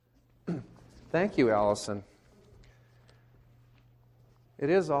Thank you, Allison. It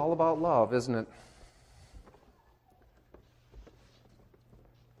is all about love, isn't it?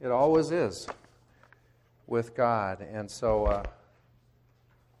 It always is with God. And so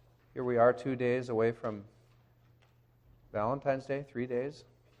here we are 2 days away from Valentine's Day, 3 days.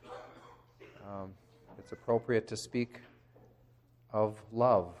 It's appropriate to speak of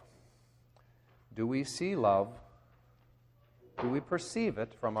love. Do we see love? Do we perceive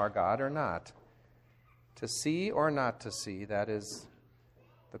it from our God or not? To see or not to see, that is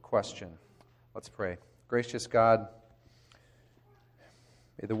the question. Let's pray. Gracious God,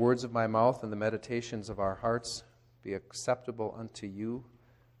 may the words of my mouth and the meditations of our hearts be acceptable unto you,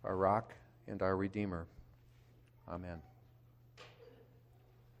 our rock and our Redeemer. Amen.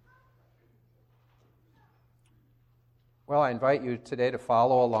 Well, I invite you today to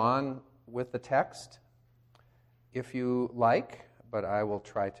follow along with the text, if you like, but I will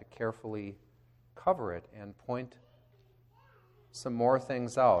try to carefully cover it and point some more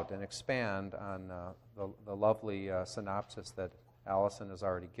things out and expand on the lovely synopsis that Allison has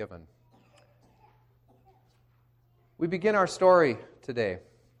already given. We begin our story today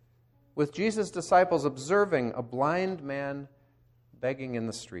with Jesus' disciples observing a blind man begging in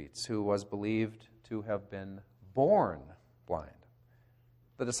the streets who was believed to have been born blind.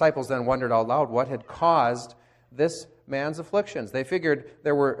 The disciples then wondered out loud what had caused this man's afflictions. They figured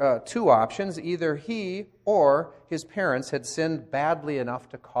there were two options. Either he or his parents had sinned badly enough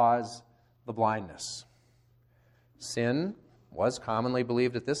to cause the blindness. Sin was commonly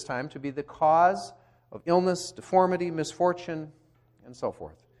believed at this time to be the cause of illness, deformity, misfortune, and so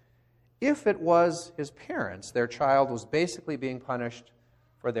forth. If it was his parents, their child was basically being punished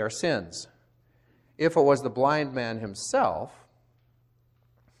for their sins. If it was the blind man himself,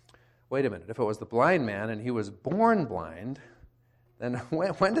 wait a minute, if it was the blind man and he was born blind, then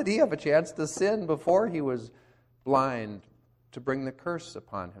when did he have a chance to sin before he was blind to bring the curse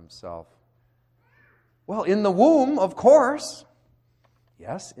upon himself? Well, in the womb, of course.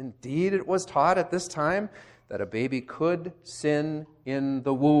 Yes, indeed, it was taught at this time that a baby could sin in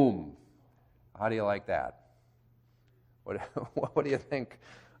the womb. How do you like that? What do you think,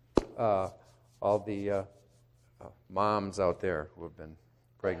 all the moms out there who have been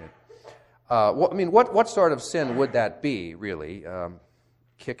pregnant? What sort of sin would that be, really?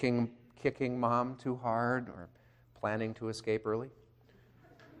 Kicking mom too hard, or planning to escape early?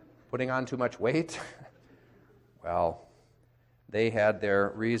 Putting on too much weight? Well, they had their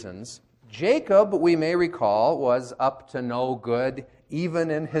reasons. Jacob, we may recall, was up to no good,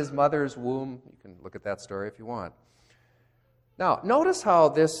 even in his mother's womb. You can look at that story if you want. Now, notice how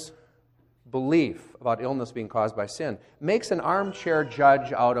this belief about illness being caused by sin makes an armchair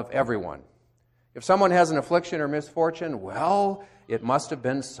judge out of everyone. If someone has an affliction or misfortune, well, it must have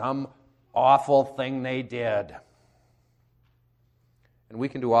been some awful thing they did. And we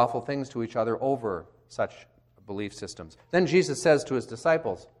can do awful things to each other over such belief systems. Then Jesus says to his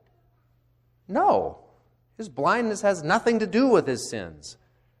disciples, no, his blindness has nothing to do with his sins.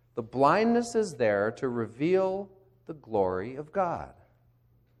 The blindness is there to reveal the glory of God.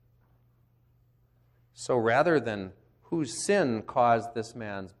 So rather than whose sin caused this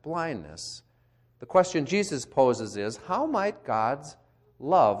man's blindness, the question Jesus poses is, how might God's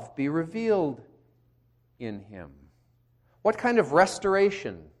love be revealed in him? What kind of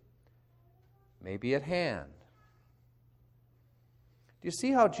restoration may be at hand? Do you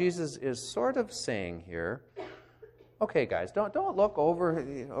see how Jesus is sort of saying here, okay, guys, don't look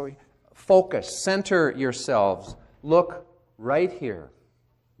over, focus, center yourselves. Look right here,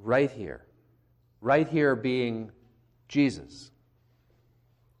 right here. Right here being Jesus.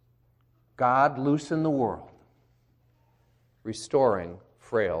 God loose in the world, restoring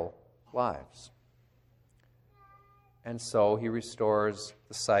frail lives. And so he restores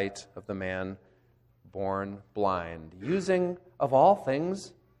the sight of the man born blind, using, of all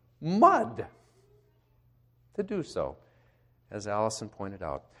things, mud to do so, as Allison pointed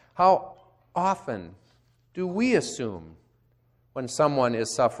out. How often do we assume when someone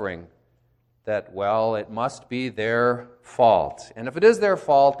is suffering that, well, it must be their fault. And if it is their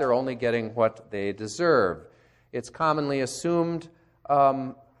fault, they're only getting what they deserve. It's commonly assumed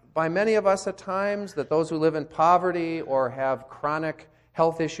by many of us at times that those who live in poverty or have chronic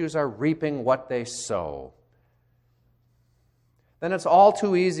health issues are reaping what they sow. Then it's all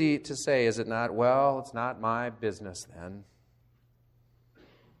too easy to say, is it not? Well, it's not my business then.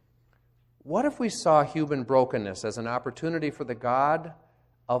 What if we saw human brokenness as an opportunity for the God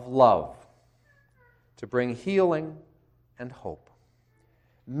of love to bring healing and hope?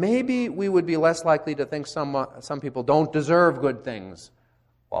 Maybe we would be less likely to think some people don't deserve good things,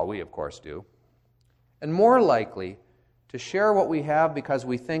 while we, of course, do. and more likely to share what we have because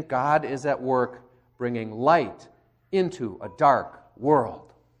we think God is at work bringing light into a dark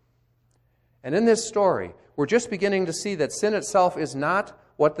world. And in this story, we're just beginning to see that sin itself is not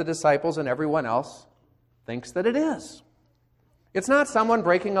what the disciples and everyone else thinks that it is. It's not someone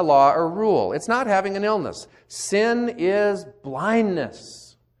breaking a law or rule. It's not having an illness. Sin is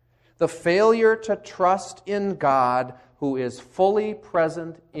blindness, the failure to trust in God who is fully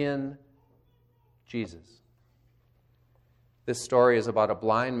present in Jesus. This story is about a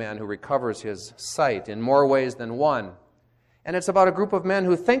blind man who recovers his sight in more ways than one. And it's about a group of men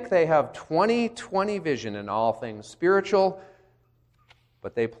who think they have 20/20 vision in all things spiritual,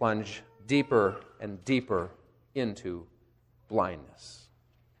 but they plunge deeper and deeper into blindness.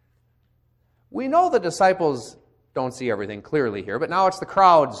 We know the disciples don't see everything clearly here, but now it's the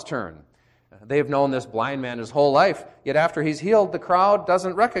crowd's turn. They've known this blind man his whole life, yet after he's healed, the crowd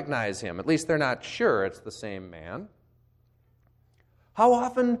doesn't recognize him. At least they're not sure it's the same man. How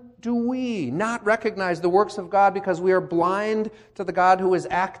often do we not recognize the works of God because we are blind to the God who is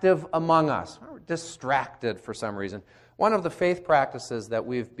active among us? We're distracted for some reason. One of the faith practices that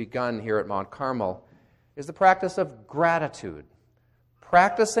we've begun here at Mount Carmel is the practice of gratitude.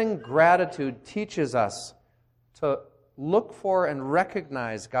 Practicing gratitude teaches us to look for and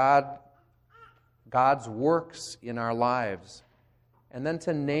recognize God's works in our lives, and then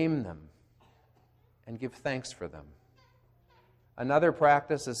to name them and give thanks for them. Another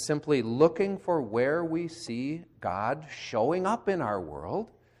practice is simply looking for where we see God showing up in our world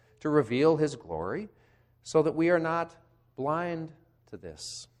to reveal His glory so that we are not blind to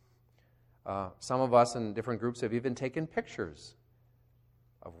this. Some of us in different groups have even taken pictures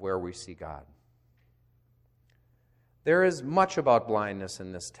of where we see God. There is much about blindness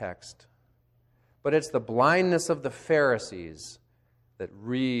in this text, but it's the blindness of the Pharisees that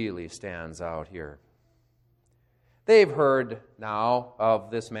really stands out here. They've heard now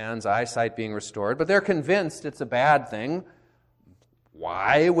of this man's eyesight being restored, but they're convinced it's a bad thing.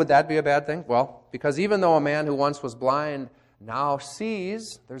 Why would that be a bad thing? Well, because even though a man who once was blind now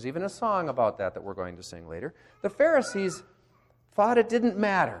sees, there's even a song about that we're going to sing later, the Pharisees thought it didn't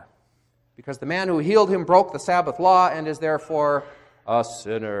matter because the man who healed him broke the Sabbath law and is therefore a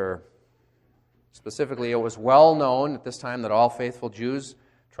sinner. Specifically, it was well known at this time that all faithful Jews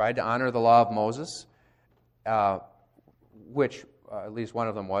tried to honor the law of Moses, which, at least one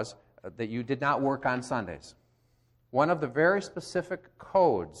of them was, that you did not work on Sundays. One of the very specific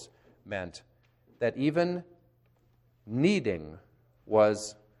codes meant that even kneading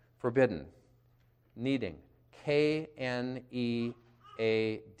was forbidden. Kneading. Kneading.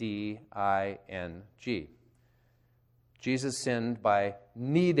 Jesus sinned by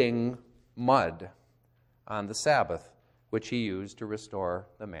kneading mud on the Sabbath, which he used to restore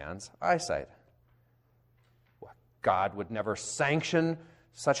the man's eyesight. God would never sanction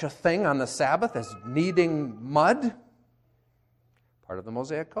such a thing on the Sabbath as kneading mud. Part of the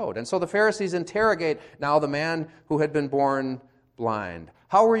Mosaic Code. And so the Pharisees interrogate now the man who had been born blind.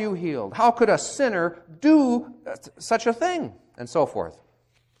 How were you healed? How could a sinner do such a thing? And so forth.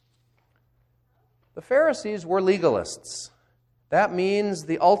 The Pharisees were legalists. That means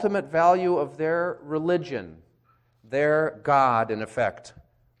the ultimate value of their religion, their God, in effect,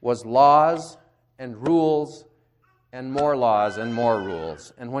 was laws and rules and more laws and more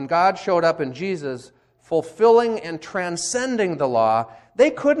rules. And when God showed up in Jesus, fulfilling and transcending the law, they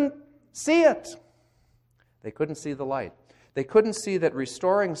couldn't see it. They couldn't see the light. They couldn't see that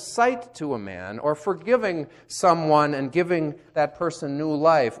restoring sight to a man, or forgiving someone and giving that person new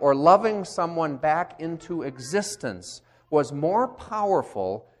life, or loving someone back into existence was more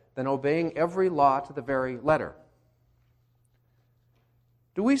powerful than obeying every law to the very letter.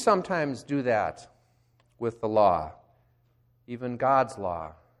 Do we sometimes do that with the law, even God's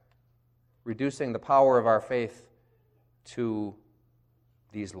law, reducing the power of our faith to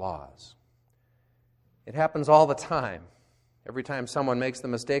these laws? It happens all the time. Every time someone makes the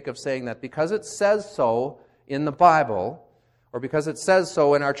mistake of saying that because it says so in the Bible, or because it says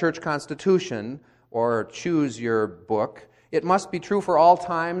so in our church constitution, or choose your book, it must be true for all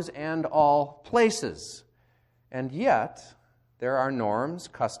times and all places. And yet, there are norms,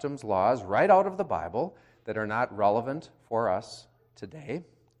 customs, laws right out of the Bible that are not relevant for us today.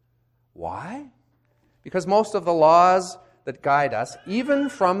 Why? Because most of the laws that guide us, even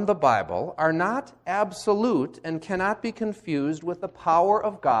from the Bible, are not absolute and cannot be confused with the power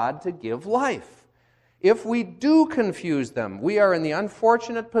of God to give life. If we do confuse them, we are in the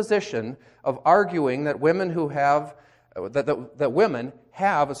unfortunate position of arguing that women who have that women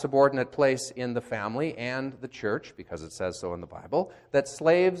have a subordinate place in the family and the church, because it says so in the Bible, that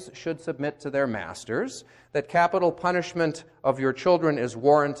slaves should submit to their masters, that capital punishment of your children is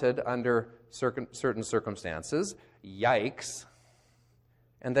warranted under certain circumstances, yikes,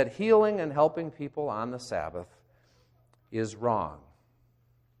 and that healing and helping people on the Sabbath is wrong.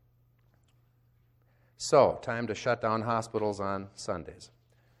 So, time to shut down hospitals on Sundays.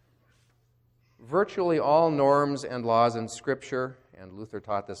 Virtually all norms and laws in Scripture, and Luther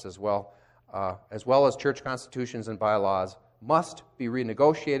taught this as well as church constitutions and bylaws, must be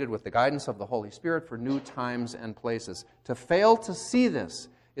renegotiated with the guidance of the Holy Spirit for new times and places. To fail to see this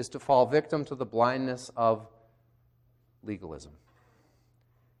is to fall victim to the blindness of legalism.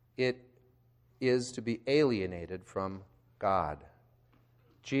 It is to be alienated from God.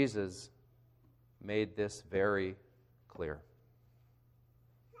 Jesus made this very clear.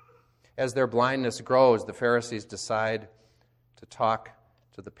 As their blindness grows, the Pharisees decide to talk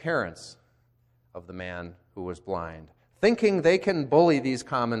to the parents of the man who was blind, thinking they can bully these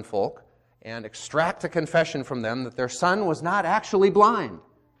common folk and extract a confession from them that their son was not actually blind.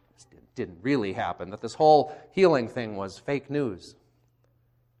 This didn't really happen, that this whole healing thing was fake news.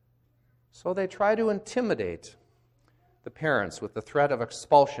 So they try to intimidate the parents with the threat of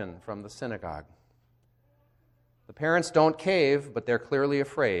expulsion from the synagogue. The parents don't cave, but they're clearly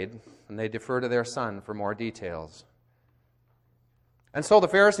afraid, and they defer to their son for more details. And so the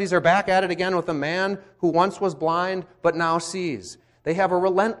Pharisees are back at it again with a man who once was blind but now sees. They have a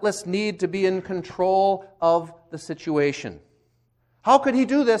relentless need to be in control of the situation. How could he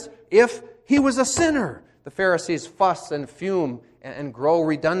do this if he was a sinner? The Pharisees fuss and fume and grow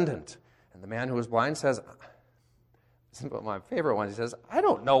redundant. And the man who was blind says, this is my favorite one. He says, I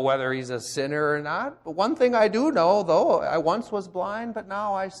don't know whether he's a sinner or not, but one thing I do know, though, I once was blind, but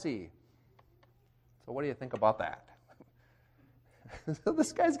now I see. So what do you think about that?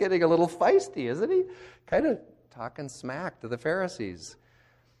 This guy's getting a little feisty, isn't he? Kind of talking smack to the Pharisees.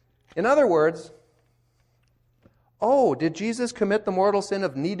 In other words, oh, did Jesus commit the mortal sin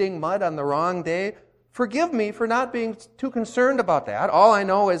of kneading mud on the wrong day? Forgive me for not being too concerned about that. All I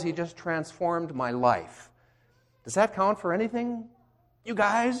know is he just transformed my life. Does that count for anything, you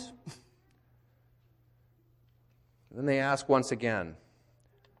guys? Then they ask once again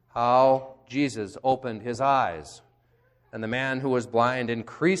how Jesus opened his eyes. And the man who was blind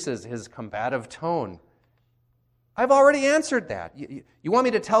increases his combative tone. I've already answered that. You want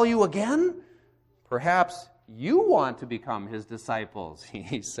me to tell you again? Perhaps you want to become his disciples,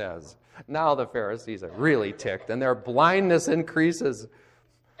 he says. Now the Pharisees are really ticked, and their blindness increases.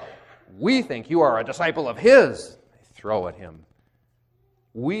 We think you are a disciple of his, they throw at him.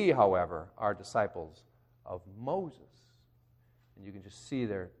 We, however, are disciples of Moses. And you can just see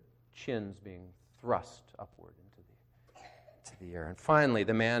their chins being thrust upward into the air. And finally,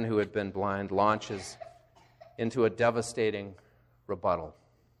 the man who had been blind launches into a devastating rebuttal.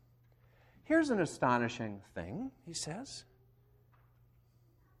 Here's an astonishing thing, he says.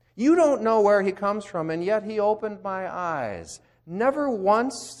 You don't know where he comes from, and yet he opened my eyes. Never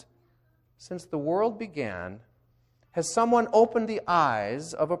once since the world began has someone opened the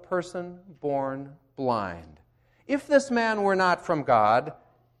eyes of a person born blind. If this man were not from God,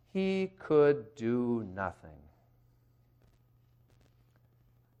 he could do nothing.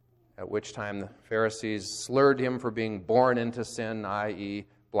 At which time the Pharisees slurred him for being born into sin, i.e.,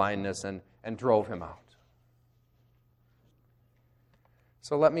 blindness, and drove him out.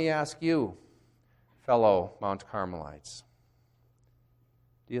 So let me ask you, fellow Mount Carmelites,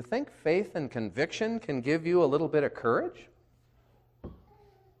 do you think faith and conviction can give you a little bit of courage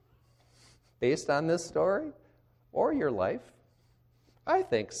based on this story or your life? I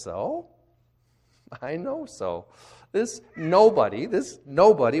think so. I know so. This nobody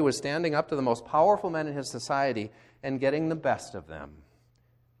was standing up to the most powerful men in his society and getting the best of them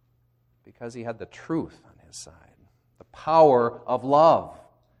because he had the truth on his side, the power of love.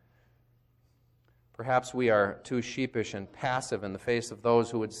 Perhaps we are too sheepish and passive in the face of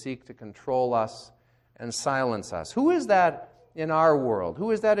those who would seek to control us and silence us. Who is that in our world? Who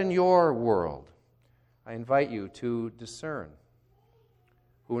is that in your world? I invite you to discern.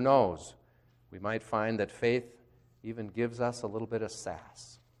 Who knows? We might find that faith even gives us a little bit of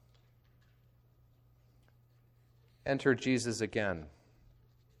sass. Enter Jesus again.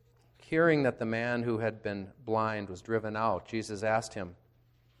 Hearing that the man who had been blind was driven out, Jesus asked him,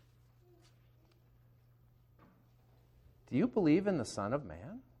 do you believe in the Son of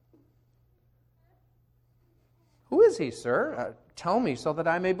Man? Who is he, sir? Tell me so that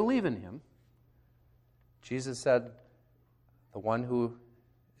I may believe in him. Jesus said, the one who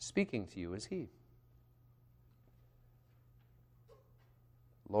is speaking to you is he.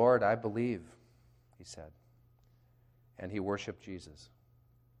 Lord, I believe, he said. And he worshiped Jesus.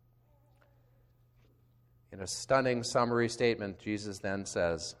 In a stunning summary statement, Jesus then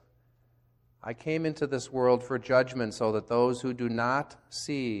says, I came into this world for judgment so that those who do not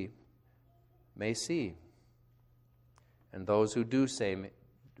see may see, and those who do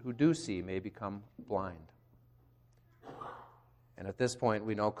see may become blind. And at this point,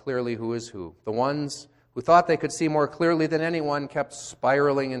 we know clearly who is who. The ones who thought they could see more clearly than anyone kept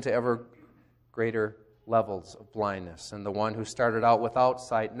spiraling into ever greater levels of blindness. And the one who started out without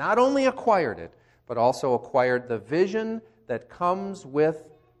sight not only acquired it, but also acquired the vision that comes with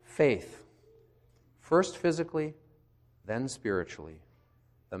faith. First physically, then spiritually.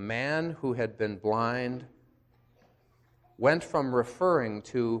 The man who had been blind went from referring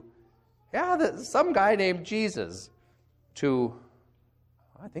to, some guy named Jesus, to,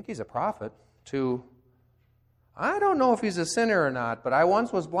 I think he's a prophet, to, I don't know if he's a sinner or not, but I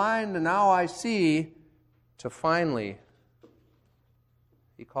once was blind and now I see, to finally,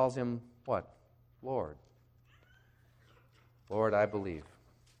 he calls him what? Lord. Lord, I believe.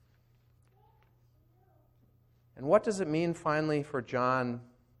 And what does it mean finally for John,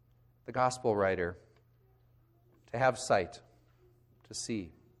 the gospel writer, to have sight, to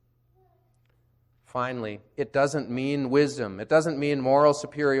see? Finally, it doesn't mean wisdom. It doesn't mean moral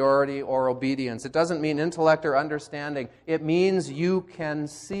superiority or obedience. It doesn't mean intellect or understanding. It means you can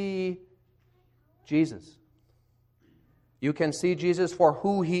see Jesus. You can see Jesus for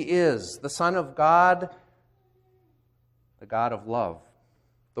who he is, the Son of God, the God of love,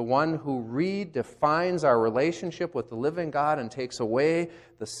 the one who redefines our relationship with the living God and takes away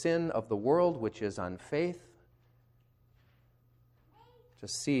the sin of the world, which is unfaith. To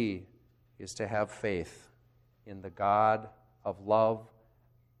see is to have faith in the God of love,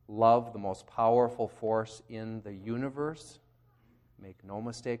 love, the most powerful force in the universe. Make no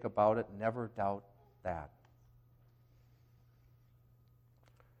mistake about it, never doubt that.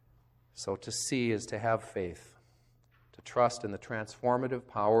 So to see is to have faith, to trust in the transformative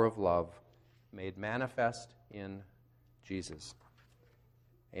power of love made manifest in Jesus.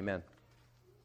 Amen.